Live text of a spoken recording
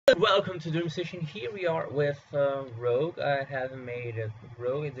Welcome to Doom Session. Here we are with Rogue. I haven't made a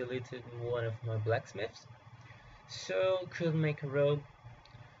Rogue. I deleted one of my blacksmiths, so could make a Rogue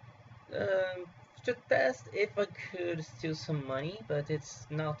um, to test if I could steal some money, but it's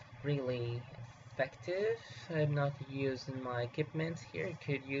not really effective. I'm not using my equipment here. I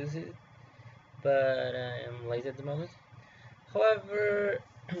could use it, but I am lazy at the moment. However,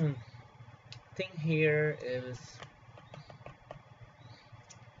 thing here is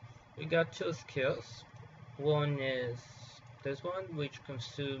we got two skills. One is this one, which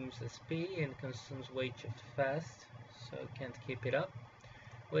consumes SP and consumes way too fast, so can't keep it up.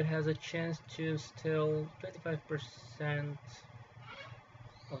 But it has a chance to steal 25%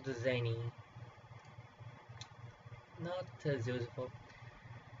 of the Zany. Not as useful.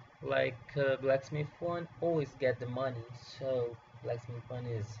 Like Blacksmith 1, always get the money, so Blacksmith 1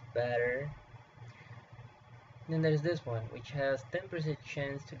 is better. Then there's this one, which has 10%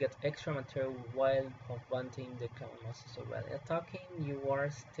 chance to get extra material while confronting the common monster. So while attacking, you are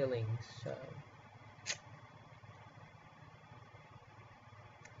stealing, so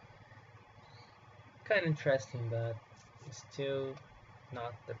kind of interesting, but it's still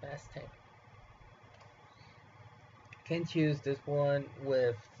not the best thing. Can't use this one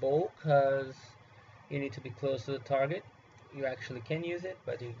with bow because you need to be close to the target. You actually can use it,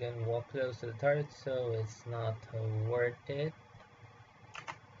 but you can walk close to the target, so it's not worth it.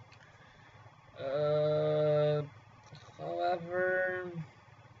 However,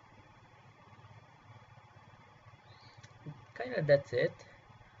 kinda that's it.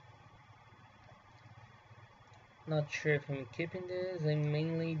 Not sure if I'm keeping this. I'm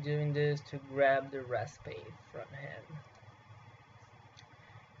mainly doing this to grab the Raspe front hand.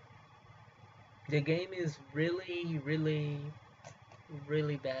 The game is really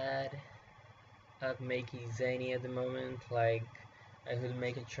bad at making Zany at the moment. Like, I could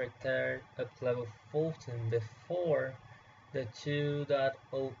make a character up to level 14 before the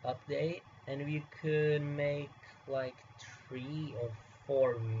 2.0 update, and we could make like 3 or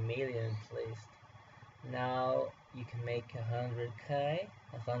 4 million at least. Now you can make 100k,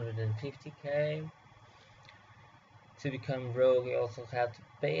 150k. To become Rogue, you also have to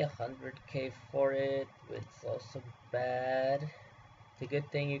pay 100k for it, which is also bad. The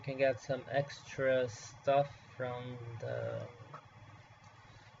good thing, you can get some extra stuff from the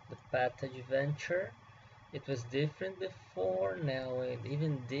Path Adventure. It was different before. Now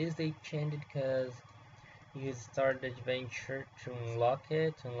even this they changed it because you start the adventure to unlock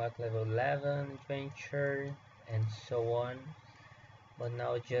it, to unlock level 11 adventure and so on. But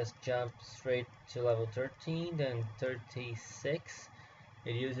now just jump straight to level 13, then 36.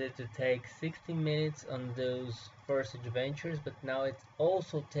 It used to take 60 minutes on those first adventures, but now it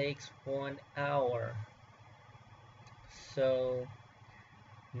also takes 1 hour. So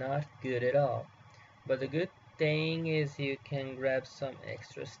not good at all. But the good thing is you can grab some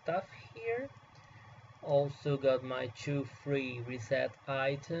extra stuff here. Also got my 2 free reset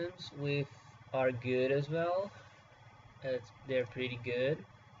items, which are good as well. They're pretty good,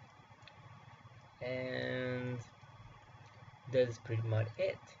 and that's pretty much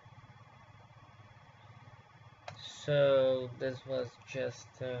it. So this was just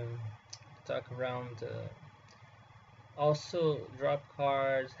talk around. Also, drop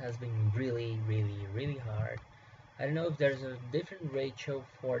cards has been really hard. I don't know if there's a different ratio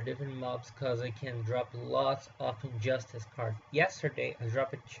for different mobs, because I can drop lots of Injustice cards. Yesterday I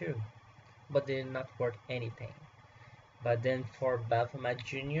dropped 2, but they did not worth anything. But then for Baphomet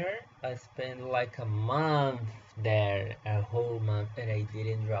Jr., I spent like a month there, a whole month, and I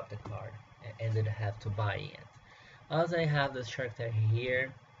didn't drop the card. I ended up have to buy it. Also, I have this character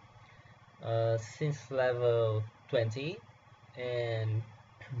here since level 20, and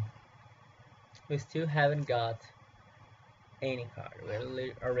we still haven't got any card.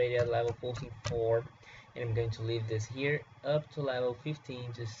 We're already at level 44, and I'm going to leave this here up to level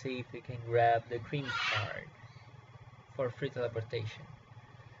 15 to see if we can grab the cream card for free teleportation,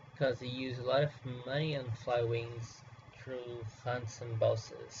 because they use a lot of money on fly wings through hunts and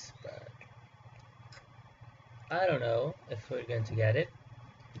bosses, but I don't know if we're going to get it.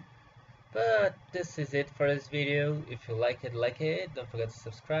 But this is it for this video. If you like it, don't forget to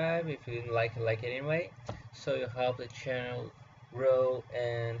subscribe. If you didn't like it anyway, so you help the channel grow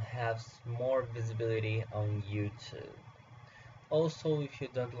and have more visibility on YouTube. Also, if you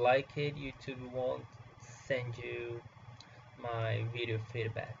don't like it, YouTube won't send you my video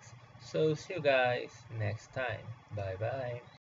feedbacks. So see you guys next time. Bye bye.